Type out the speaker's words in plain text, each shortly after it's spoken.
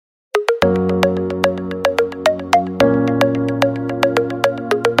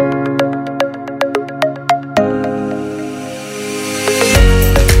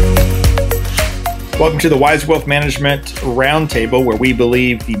Welcome to the Wise Wealth Management Roundtable, where we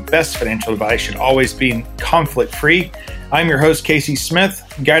believe the best financial advice should always be conflict-free. I'm your host, Casey Smith.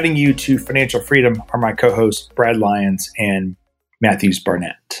 Guiding you to financial freedom are my co-hosts, Brad Lyons and Matthews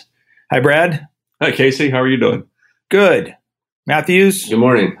Barnett. Hi, Brad. Hi, Casey. How are you doing? Good. Matthews? Good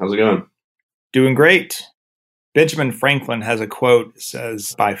morning. How's it going? Doing great. Benjamin Franklin has a quote that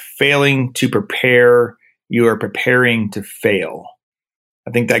says, "By failing to prepare, you are preparing to fail." I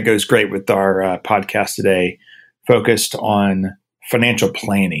think that goes great with our podcast today, focused on financial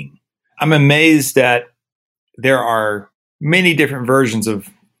planning. I'm amazed that there are many different versions of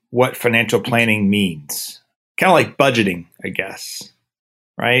what financial planning means. Kind of like budgeting, I guess,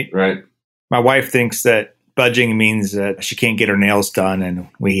 right? Right. My wife thinks that budgeting means that she can't get her nails done and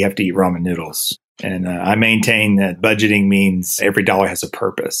we have to eat ramen noodles. And I maintain that budgeting means every dollar has a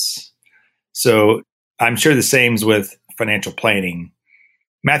purpose. So I'm sure the same's with financial planning.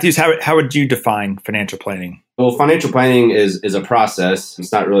 Matthews, how would you define financial planning? Well, financial planning is a process.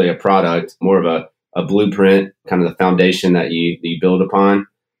 It's not really a product, more of a blueprint, kind of the foundation that you build upon.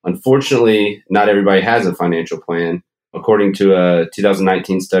 Unfortunately, not everybody has a financial plan. According to a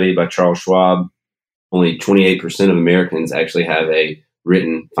 2019 study by Charles Schwab, only 28% of Americans actually have a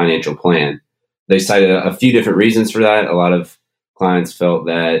written financial plan. They cited a few different reasons for that. A lot of clients felt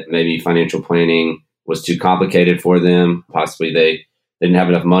that maybe financial planning was too complicated for them. Possibly they didn't have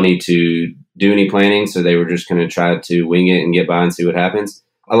enough money to do any planning, so they were just going to try to wing it and get by and see what happens.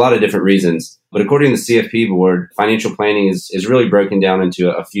 A lot of different reasons. But according to the CFP board, financial planning is really broken down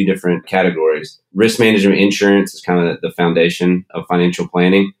into a few different categories. Risk management insurance is kind of the foundation of financial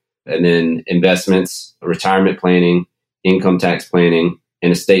planning. And then investments, retirement planning, income tax planning,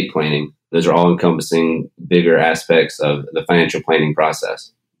 and estate planning. Those are all encompassing bigger aspects of the financial planning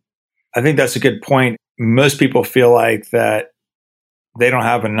process. I think that's a good point. Most people feel like that they don't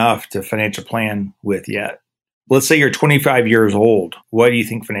have enough to financial plan with yet. Let's say you're 25 years old. What do you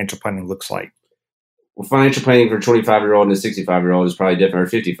think financial planning looks like? Well, financial planning for a 25-year-old and a 65-year-old is probably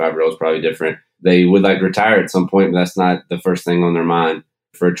different, or a 55-year-old is probably different. They would like to retire at some point, but that's not the first thing on their mind.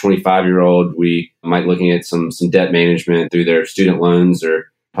 For a 25-year-old, we might looking at some debt management through their student loans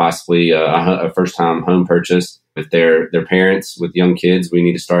or possibly a first-time home purchase. If they're parents with young kids, we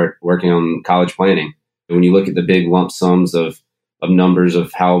need to start working on college planning. And when you look at the big lump sums of numbers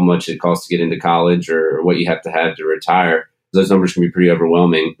of how much it costs to get into college or what you have to retire, those numbers can be pretty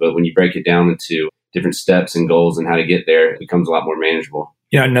overwhelming. But when you break it down into different steps and goals and how to get there, it becomes a lot more manageable.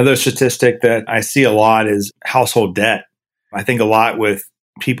 Yeah, another statistic that I see a lot is household debt. I think a lot with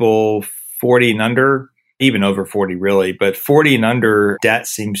people 40 and under, even over 40 really, but 40 and under, debt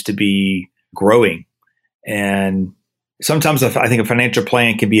seems to be growing. And sometimes I think a financial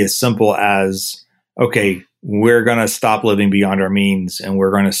plan can be as simple as, okay, we're going to stop living beyond our means and we're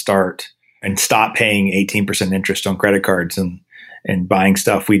going to start and stop paying 18% interest on credit cards and buying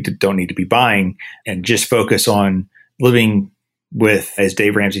stuff we don't need to be buying and just focus on living with, as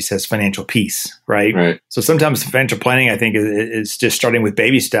Dave Ramsey says, financial peace, right? Right. So sometimes financial planning, I think, is just starting with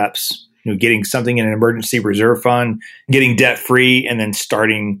baby steps, getting something in an emergency reserve fund, getting debt free, and then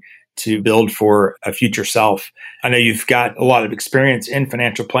starting to build for a future self. I know you've got a lot of experience in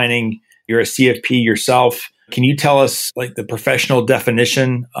financial planning. You're a CFP yourself. Can you tell us like the professional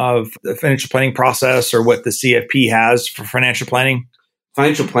definition of the financial planning process or what the CFP has for financial planning?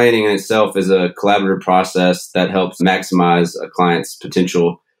 Financial planning in itself is a collaborative process that helps maximize a client's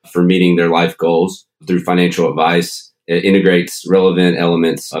potential for meeting their life goals through financial advice. It integrates relevant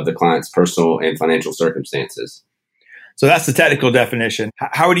elements of the client's personal and financial circumstances. So that's the technical definition.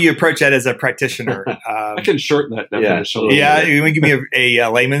 How would you approach that as a practitioner? I can shorten that definition. Yeah, you want to give me a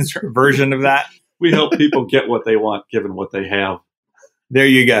layman's version of that? We help people get what they want, given what they have. There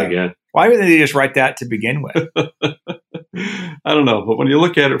you go. Again. Why wouldn't they just write that to begin with? I don't know, but when you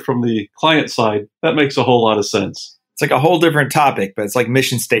look at it from the client side, that makes a whole lot of sense. It's like a whole different topic, but it's like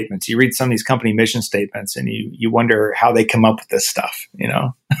mission statements. You read some of these company mission statements and you wonder how they come up with this stuff,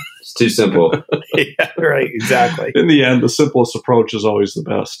 It's too simple. Yeah, right, exactly. In the end, the simplest approach is always the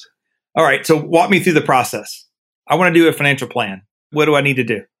best. All right, so walk me through the process. I want to do a financial plan. What do I need to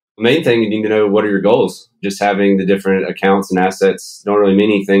do? The main thing you need to know, what are your goals? Just having the different accounts and assets don't really mean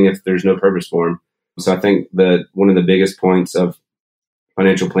anything if there's no purpose for them. So I think that one of the biggest points of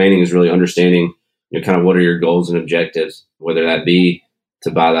financial planning is really understanding, kind of what are your goals and objectives, whether that be to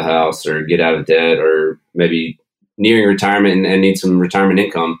buy the house or get out of debt or maybe nearing retirement and need some retirement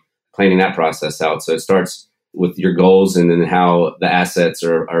income, planning that process out. So it starts with your goals and then how the assets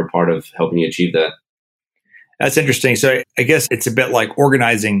are part of helping you achieve that. That's interesting. So I guess it's a bit like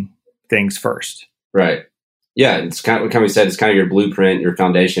organizing things first. Right. Yeah, it's kind of, we said, it's kind of your blueprint, your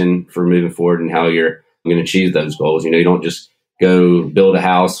foundation for moving forward and how you're going to achieve those goals. You don't just go build a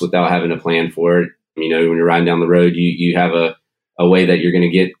house without having a plan for it. When you're riding down the road, you have a way that you're going to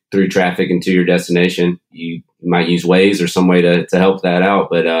get through traffic and to your destination. You might use Waze or some way to help that out,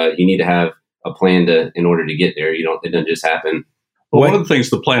 but you need to have a plan in order to get there. It doesn't just happen. Well, one of the things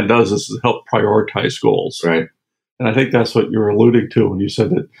the plan does is help prioritize goals. Right. And I think that's what you were alluding to when you said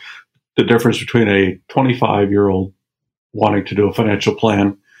that the difference between a 25-year-old wanting to do a financial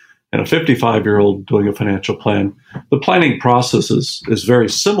plan and a 55-year-old doing a financial plan, the planning process is very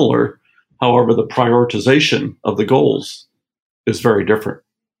similar. However, the prioritization of the goals is very different.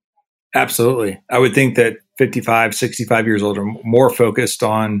 Absolutely. I would think that 55, 65 years old are more focused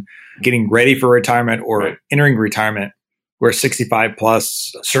on getting ready for retirement or entering retirement, where 65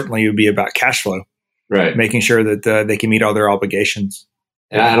 plus certainly would be about cash flow, right? Making sure that they can meet all their obligations.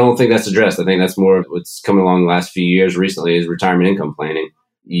 And I don't think that's addressed. I think that's more of what's coming along the last few years recently is retirement income planning.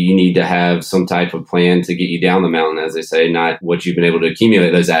 You need to have some type of plan to get you down the mountain, as they say, not what you've been able to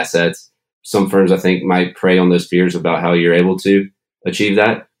accumulate those assets. Some firms, I think, might prey on those fears about how you're able to achieve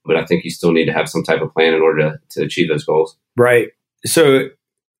that. But I think you still need to have some type of plan in order to achieve those goals. Right. So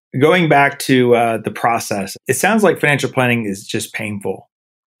going back to the process, it sounds like financial planning is just painful.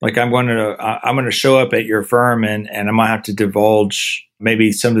 Like I'm going to show up at your firm and I'm going to have to divulge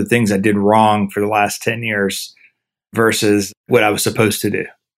maybe some of the things I did wrong for the last 10 years versus what I was supposed to do.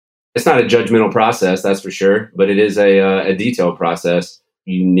 It's not a judgmental process, that's for sure, but it is a detailed process.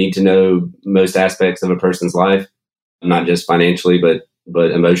 You need to know most aspects of a person's life, not just financially, but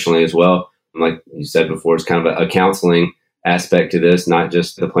emotionally as well. And like you said before, it's kind of a counseling aspect to this, not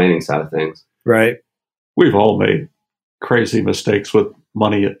just the planning side of things. Right. We've all made crazy mistakes with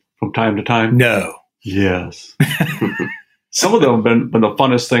money from time to time. No. Yes. Some of them have been the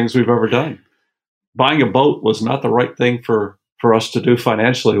funnest things we've ever done. Buying a boat was not the right thing for us to do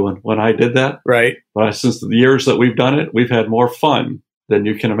financially when I did that. Right. But since the years that we've done it, we've had more fun than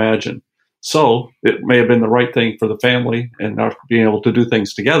you can imagine. So it may have been the right thing for the family and not being able to do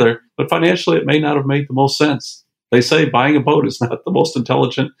things together, but financially it may not have made the most sense. They say buying a boat is not the most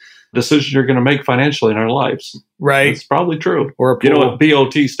intelligent decision you're going to make financially in our lives. Right. It's probably true. Or a pool. You know what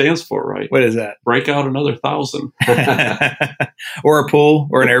BOT stands for, right? What is that? Break out another 1,000. Or a pool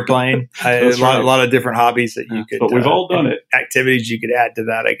or an airplane. A Right. lot of different hobbies that you could. But we've all done it. Activities you could add to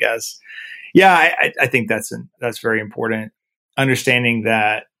that, I guess. Yeah, I think that's very important. Understanding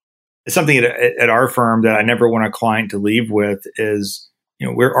that it's something at our firm that I never want a client to leave with is,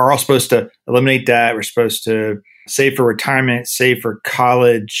 we're all supposed to eliminate debt. We're supposed to save for retirement, save for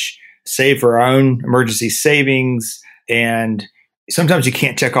college, save for our own emergency savings. And sometimes you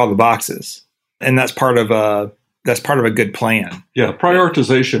can't check all the boxes. And that's part of a good plan. Yeah,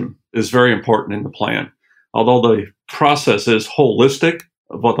 prioritization is very important in the plan. Although the process is holistic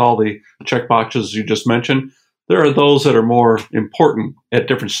with all the check boxes you just mentioned, there are those that are more important at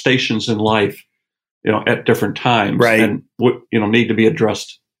different stations in life, at different times, right, and need to be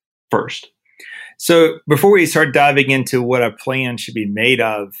addressed first. So before we start diving into what a plan should be made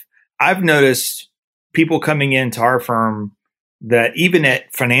of, I've noticed people coming into our firm that even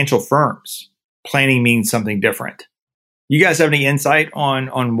at financial firms, planning means something different. You guys have any insight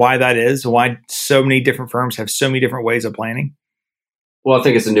on why that is? Why so many different firms have so many different ways of planning? Well, I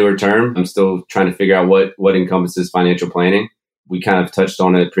think it's a newer term. I'm still trying to figure out what encompasses financial planning. We kind of touched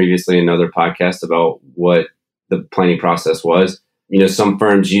on it previously in another podcast about what the planning process was. Some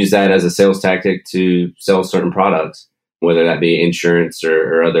firms use that as a sales tactic to sell certain products, whether that be insurance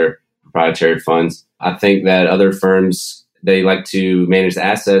or other proprietary funds. I think that other firms, they like to manage the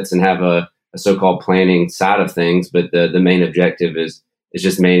assets and have a so-called planning side of things, but the main objective is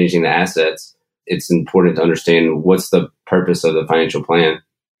just managing the assets. It's important to understand what's the purpose of the financial plan.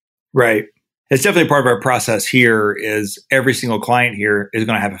 Right. It's definitely part of our process here is every single client here is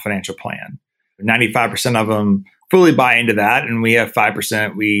going to have a financial plan. 95% of them fully buy into that. And we have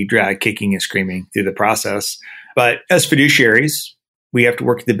 5% we drag kicking and screaming through the process. But as fiduciaries, we have to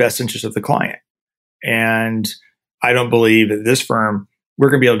work in the best interest of the client. And I don't believe at this firm, we're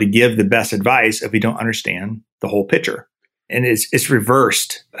going to be able to give the best advice if we don't understand the whole picture. And it's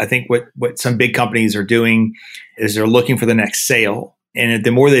reversed. I think what some big companies are doing is they're looking for the next sale. And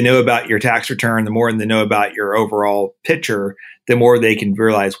the more they know about your tax return, the more they know about your overall picture, the more they can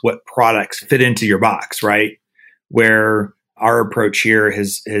realize what products fit into your box, right? Where our approach here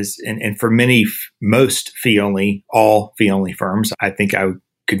has and for most all fee only firms, I think I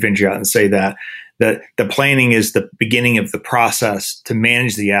could venture out and say that the planning is the beginning of the process to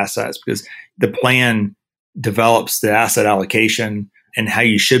manage the assets, because the plan develops the asset allocation, and how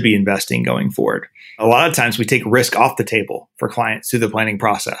you should be investing going forward. A lot of times we take risk off the table for clients through the planning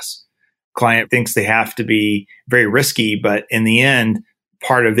process. Client thinks they have to be very risky, but in the end,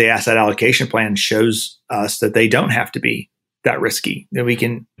 part of the asset allocation plan shows us that they don't have to be that risky, that we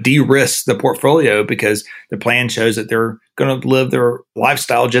can de-risk the portfolio because the plan shows that they're going to live their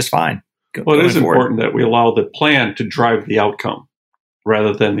lifestyle just fine. Well, it is important that we allow the plan to drive the outcome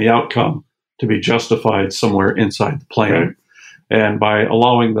rather than the outcome to be justified somewhere inside the plan. Right. And by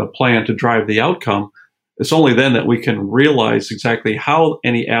allowing the plan to drive the outcome, it's only then that we can realize exactly how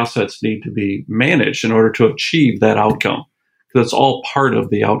any assets need to be managed in order to achieve that outcome. Because it's all part of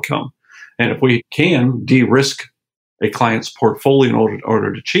the outcome. And if we can de-risk a client's portfolio in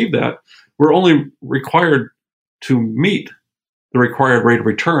order to achieve that, we're only required to meet the required rate of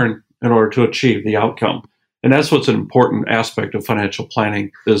return in order to achieve the outcome. And that's what's an important aspect of financial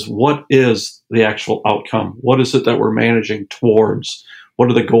planning is what is the actual outcome? What is it that we're managing towards? What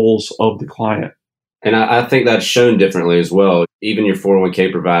are the goals of the client? And I think that's shown differently as well. Even your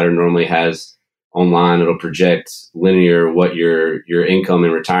 401k provider normally has online, it'll project linear what your income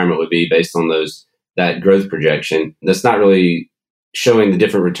in retirement would be based on that growth projection. That's not really showing the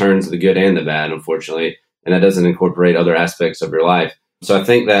different returns of the good and the bad, unfortunately. And that doesn't incorporate other aspects of your life. So I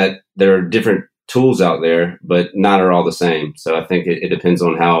think that there are different tools out there, but not are all the same. So I think it depends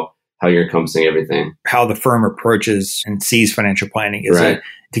on how you're encompassing everything. How the firm approaches and sees financial planning. Is it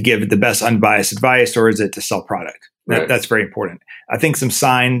to give the best unbiased advice, or is it to sell product? That's very important. I think a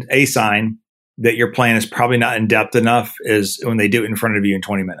sign that your plan is probably not in depth enough is when they do it in front of you in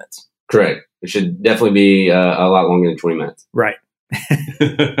 20 minutes. Correct. It should definitely be a lot longer than 20 minutes. Right.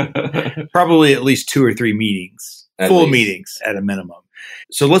 Probably at least 2 or 3 meetings, full meetings at a minimum.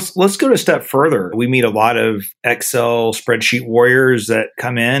 So let's go a step further. We meet a lot of Excel spreadsheet warriors that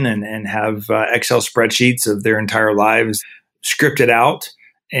come in and have Excel spreadsheets of their entire lives scripted out,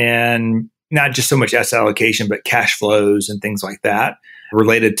 and not just so much asset allocation, but cash flows and things like that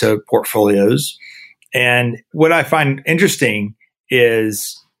related to portfolios. And what I find interesting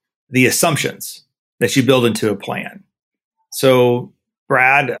is the assumptions that you build into a plan. So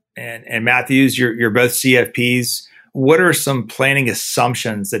Brad and Matthews, you're both CFPs. What are some planning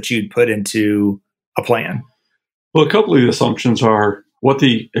assumptions that you'd put into a plan? Well, a couple of the assumptions are what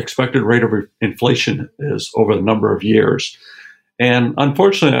the expected rate of inflation is over the number of years. And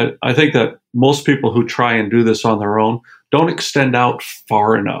unfortunately, I think that most people who try and do this on their own don't extend out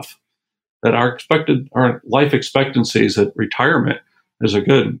far enough. That our life expectancies at retirement is a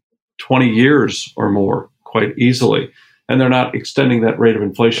good 20 years or more, quite easily. And they're not extending that rate of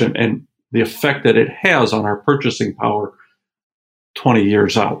inflation and the effect that it has on our purchasing power 20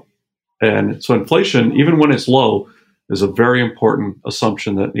 years out. And so inflation, even when it's low, is a very important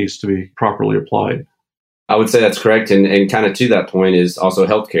assumption that needs to be properly applied. I would say that's correct. And kind of to that point is also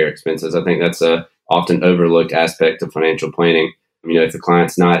healthcare expenses. I think that's a often overlooked aspect of financial planning. If the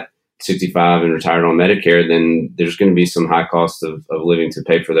client's not 65 and retired on Medicare, then there's going to be some high cost of living to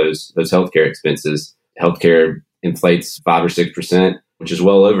pay for those healthcare expenses. Healthcare inflates 5 or 6%, which is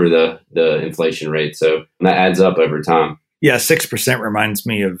well over the inflation rate. So that adds up over time. Yeah, 6% reminds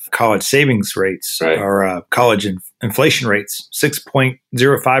me of college savings rates, right, or college inflation rates.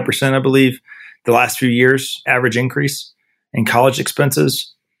 6.05%, I believe, the last few years, average increase in college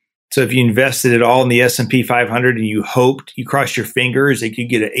expenses. So if you invested it all in the S&P 500 and you crossed your fingers that you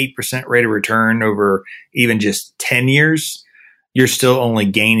get an 8% rate of return over even just 10 years, you're still only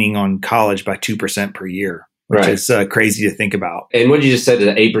gaining on college by 2% per year, which is crazy to think about. And what you just said,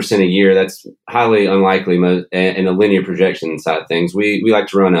 that 8% a year, that's highly unlikely in a linear projection side of things. We like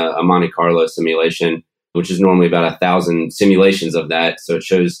to run a Monte Carlo simulation, which is normally about 1,000 simulations of that. So it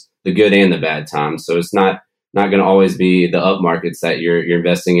shows the good and the bad times. So it's not going to always be the up markets that you're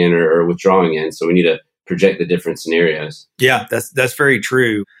investing in or withdrawing in. So we need to project the different scenarios. Yeah, that's very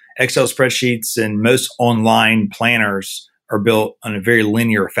true. Excel spreadsheets and most online planners are built on a very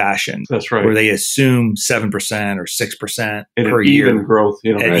linear fashion. That's right. Where they assume 7% or 6% and per year. Even growth.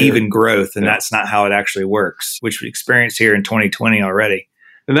 Even growth. And that's not how it actually works, which we experienced here in 2020 already.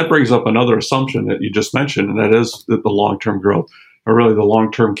 And that brings up another assumption that you just mentioned, and that is that the long-term growth, or really the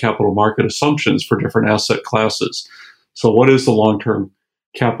long-term capital market assumptions for different asset classes. So what is the long-term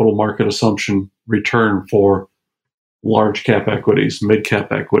capital market assumption return for large cap equities, mid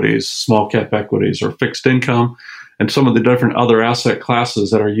cap equities, small cap equities, or fixed income, and some of the different other asset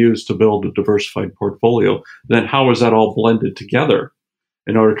classes that are used to build a diversified portfolio? Then how is that all blended together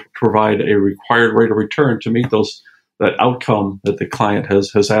in order to provide a required rate of return to meet that outcome that the client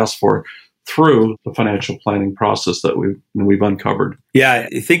has asked for through the financial planning process that we've uncovered? Yeah,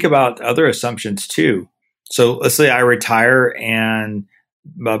 you think about other assumptions too. So let's say I retire and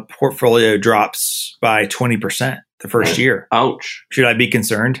my portfolio drops by 20% the first year. Ouch. Should I be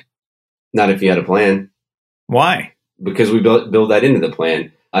concerned? Not if you had a plan. Why? Because we build that into the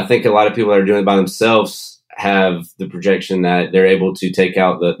plan. I think a lot of people that are doing it by themselves have the projection that they're able to take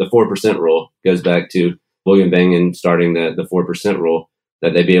out the 4% rule. Goes back to William Bengen starting the 4% rule,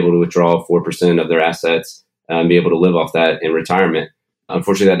 that they'd be able to withdraw 4% of their assets and be able to live off that in retirement.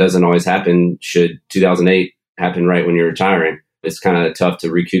 Unfortunately, that doesn't always happen. Should 2008 happen right when you're retiring, it's kind of tough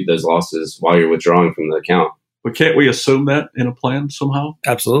to recoup those losses while you're withdrawing from the account. But can't we assume that in a plan somehow?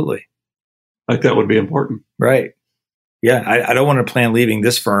 Absolutely. Like that would be important. Right. Yeah. I don't want to plan leaving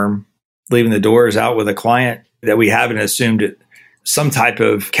this firm, leaving the doors out with a client that we haven't assumed some type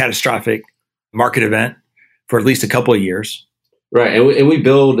of catastrophic market event for at least a couple of years. Right. And we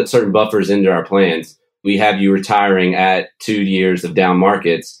build certain buffers into our plans. We have you retiring at 2 years of down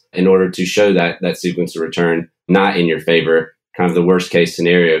markets in order to show that sequence of return not in your favor, kind of the worst case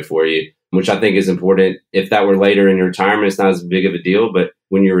scenario for you, which I think is important. If that were later in your retirement, it's not as big of a deal. But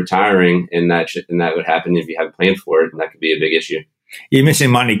when you're retiring and that would happen if you have planned for it, that could be a big issue. You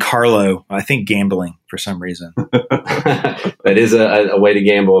mentioned Monte Carlo. I think gambling for some reason. That is a way to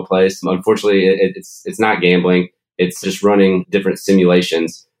gamble a place. Unfortunately, it's not gambling. It's just running different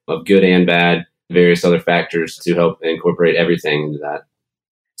simulations of good and bad, various other factors to help incorporate everything into that.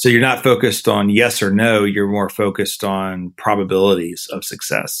 So you're not focused on yes or no. You're more focused on probabilities of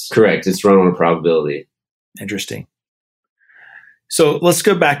success. Correct. It's run on a probability. Interesting. So let's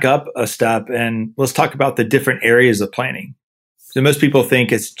go back up a step and let's talk about the different areas of planning. So most people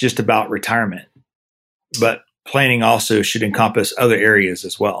think it's just about retirement, but planning also should encompass other areas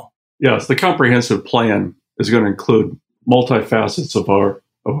as well. Yes, the comprehensive plan is going to include multifacets of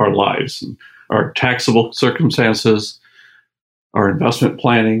our lives, our taxable circumstances, our investment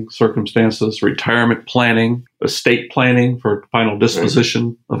planning circumstances, retirement planning, estate planning for final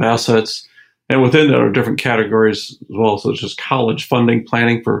disposition of assets. And within that are different categories as well, such as college funding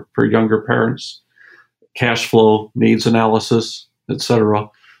planning for younger parents, cash flow needs analysis, etc.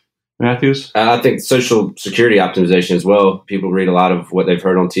 Matthews? I think social security optimization as well. People read a lot of what they've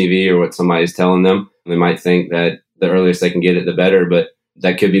heard on TV or what somebody's telling them. They might think that the earliest they can get it, the better, but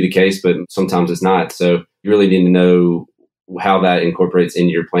that could be the case, but sometimes it's not. So you really need to know how that incorporates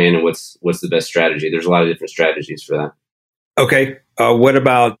into your plan and what's the best strategy. There's a lot of different strategies for that. Okay. What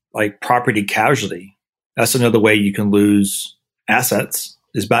about like property casualty? That's another way you can lose assets,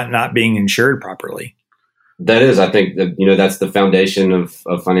 is by not being insured properly. That is, I think that, that's the foundation of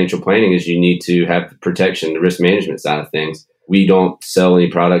financial planning, is you need to have protection, the risk management side of things. We don't sell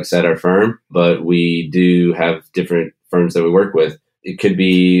any products at our firm, but we do have different firms that we work with. It could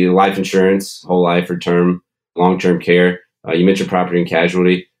be life insurance, whole life or term, long-term care. You mentioned property and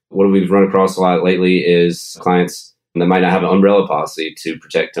casualty. What we've run across a lot lately is clients that might not have an umbrella policy to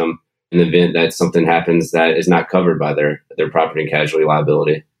protect them in the event that something happens that is not covered by their property and casualty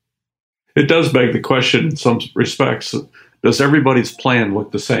liability. It does beg the question in some respects, does everybody's plan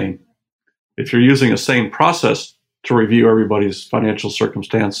look the same? If you're using the same process to review everybody's financial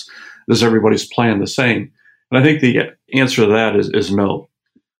circumstance, is everybody's plan the same? And I think the answer to that is no.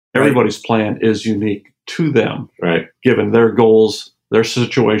 Everybody's plan is unique to them, right? Given their goals, their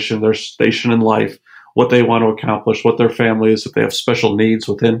situation, their station in life, what they want to accomplish, what their family is, if they have special needs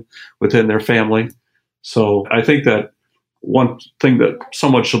within their family. So I think that one thing that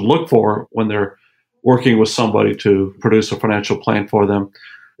someone should look for when they're working with somebody to produce a financial plan for them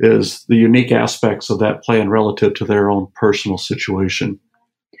is the unique aspects of that plan relative to their own personal situation.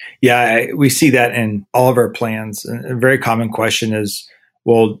 Yeah, we see that in all of our plans. A very common question is,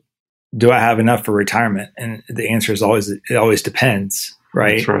 well, do I have enough for retirement? And the answer is it always depends,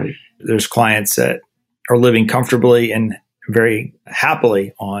 right? That's right. There's clients that are living comfortably and very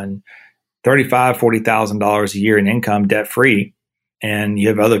happily on $35,000, $40,000 a year in income, debt-free. And you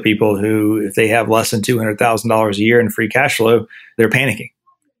have other people who, if they have less than $200,000 a year in free cash flow, they're panicking.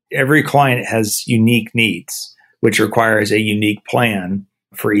 Every client has unique needs, which requires a unique plan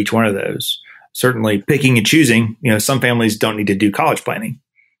for each one of those. Certainly picking and choosing, some families don't need to do college planning.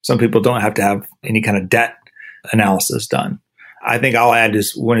 Some people don't have to have any kind of debt analysis done. I think I'll add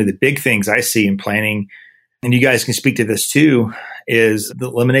is one of the big things I see in planning, and you guys can speak to this too, is the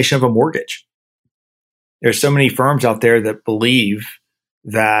elimination of a mortgage. There's so many firms out there that believe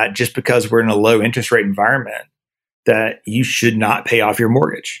that just because we're in a low interest rate environment, that you should not pay off your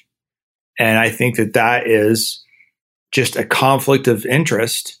mortgage. And I think that is just a conflict of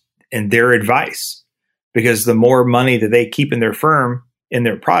interest in their advice, because the more money that they keep in their firm, in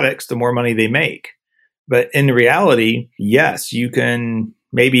their products, the more money they make. But in reality, yes, you can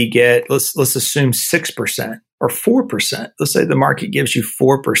maybe get, let's assume 6% or 4%. Let's say the market gives you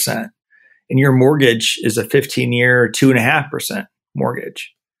 4% and your mortgage is a 15-year 2.5%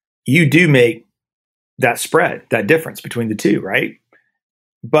 mortgage. You do make that spread, that difference between the two, right?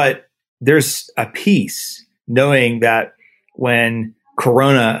 But there's a piece knowing that when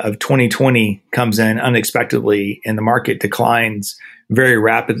Corona of 2020 comes in unexpectedly and the market declines very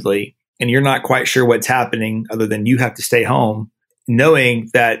rapidly, and you're not quite sure what's happening other than you have to stay home, knowing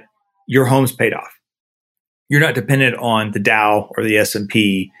that your home's paid off. You're not dependent on the Dow or the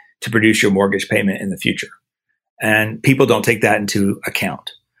S&P to produce your mortgage payment in the future. And people don't take that into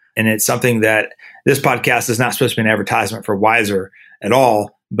account. And it's something that this podcast is not supposed to be an advertisement for Wiser at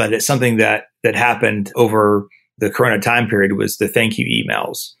all, but it's something that happened over the Corona time period was the thank you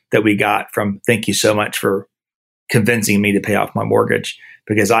emails that we got from thank you so much for convincing me to pay off my mortgage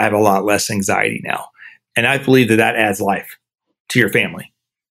because I have a lot less anxiety now. And I believe that adds life to your family,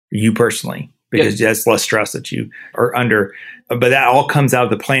 you personally, because that's less stress that you are under. But that all comes out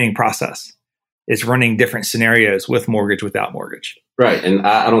of the planning process. It's running different scenarios with mortgage, without mortgage. Right. And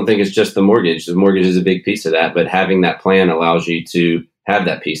I don't think it's just the mortgage. The mortgage is a big piece of that, but having that plan allows you to have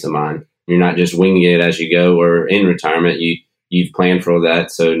that peace of mind. You're not just winging it as you go or in retirement. You've planned for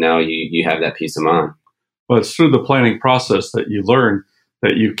that. So now you have that peace of mind. Well, it's through the planning process that you learn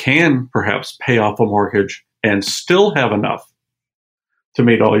that you can perhaps pay off a mortgage and still have enough to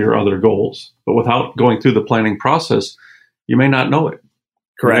meet all your other goals. But without going through the planning process, you may not know it.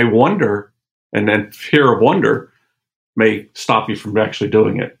 Correct. You may wonder, and then fear of wonder may stop you from actually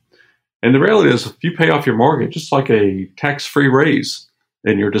doing it. And the reality is, if you pay off your mortgage, it's like a tax-free raise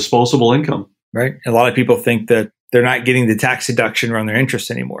in your disposable income. Right. A lot of people think that they're not getting the tax deduction on their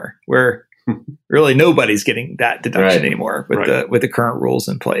interest anymore, where really nobody's getting that deduction anymore with the current rules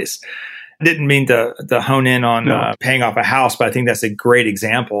in place. I didn't mean to hone in on paying off a house, but I think that's a great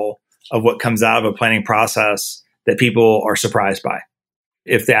example of what comes out of a planning process that people are surprised by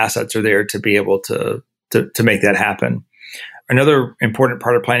if the assets are there to be able to make that happen. Another important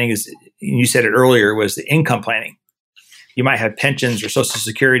part of planning is, you said it earlier, was the income planning. You might have pensions or Social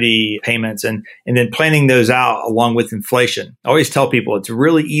Security payments and then planning those out along with inflation. I always tell people it's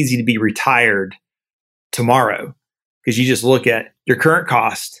really easy to be retired tomorrow because you just look at your current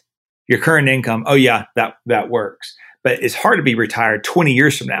cost, your current income. Oh yeah, that works. But it's hard to be retired 20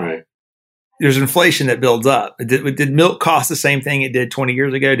 years from now. Right. There's inflation that builds up. Did milk cost the same thing it did 20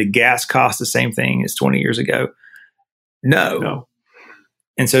 years ago? Did gas cost the same thing as 20 years ago? No.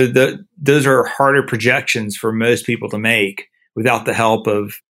 And so those are harder projections for most people to make without the help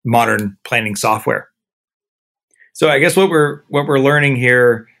of modern planning software. So I guess what we're learning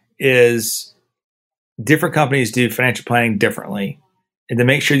here is different companies do financial planning differently. And to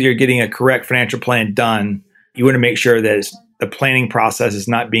make sure that you're getting a correct financial plan done, you want to make sure that the planning process is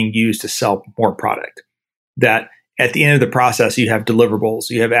not being used to sell more product. That at the end of the process, you have deliverables,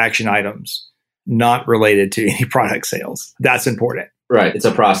 you have action items not related to any product sales. That's important. Right. It's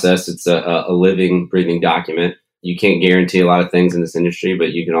a process. It's a living, breathing document. You can't guarantee a lot of things in this industry,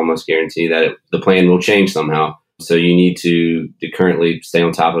 but you can almost guarantee that the plan will change somehow. So you need to currently stay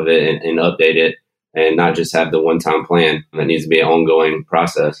on top of it and update it and not just have the one-time plan. That needs to be an ongoing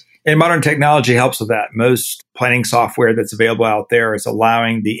process. And modern technology helps with that. Most planning software that's available out there is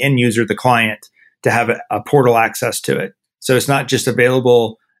allowing the end user, the client, to have a portal access to it. So it's not just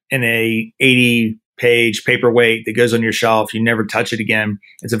available in a 80-page paperweight that goes on your shelf. You never touch it again.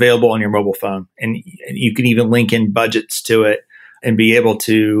 It's available on your mobile phone. And you can even link in budgets to it and be able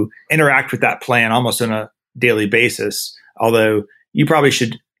to interact with that plan almost on a daily basis. Although you probably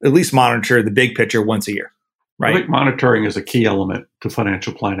should at least monitor the big picture once a year. Right? I think monitoring is a key element to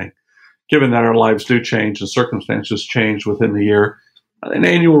financial planning. Given that our lives do change and circumstances change within the year, an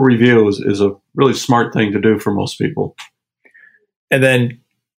annual review is a really smart thing to do for most people. And then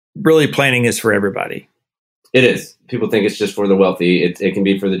really planning is for everybody. It is. People think it's just for the wealthy. It can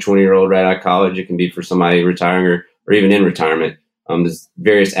be for the 20-year-old right out of college. It can be for somebody retiring or even in retirement. There's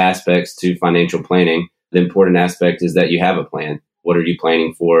various aspects to financial planning. The important aspect is that you have a plan. What are you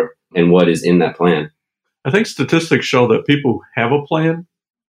planning for and what is in that plan? I think statistics show that people who have a plan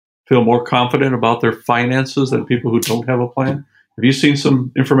feel more confident about their finances than people who don't have a plan. Have you seen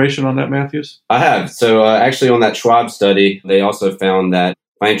some information on that, Matthews? I have. So actually on that Schwab study, they also found that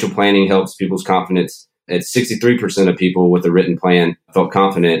financial planning helps people's confidence. It's 63% of people with a written plan felt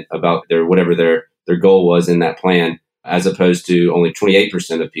confident about whatever their goal was in that plan, as opposed to only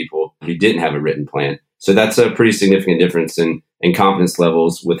 28% of people who didn't have a written plan. So that's a pretty significant difference in confidence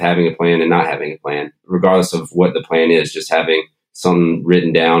levels with having a plan and not having a plan, regardless of what the plan is, just having something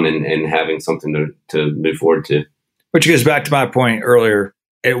written down and having something to move forward to. Which goes back to my point earlier.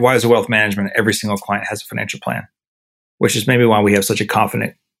 At Wiser Wealth Management, every single client has a financial plan, which is maybe why we have such a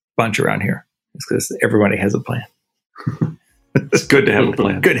confident bunch around here. It's because everybody has a plan. It's good to have a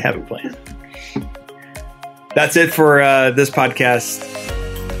plan. Good to have a plan. That's it for this podcast.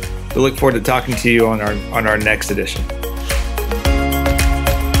 We look forward to talking to you on our next edition.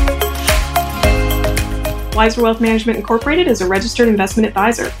 Wiser Wealth Management Incorporated is a registered investment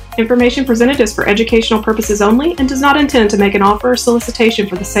advisor. Information presented is for educational purposes only and does not intend to make an offer or solicitation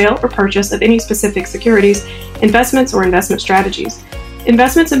for the sale or purchase of any specific securities, investments, or investment strategies.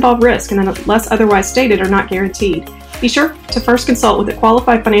 Investments involve risk and, unless otherwise stated, are not guaranteed. Be sure to first consult with a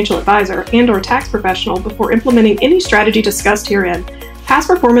qualified financial advisor and/or tax professional before implementing any strategy discussed herein. Past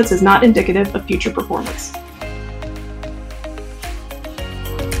performance is not indicative of future performance.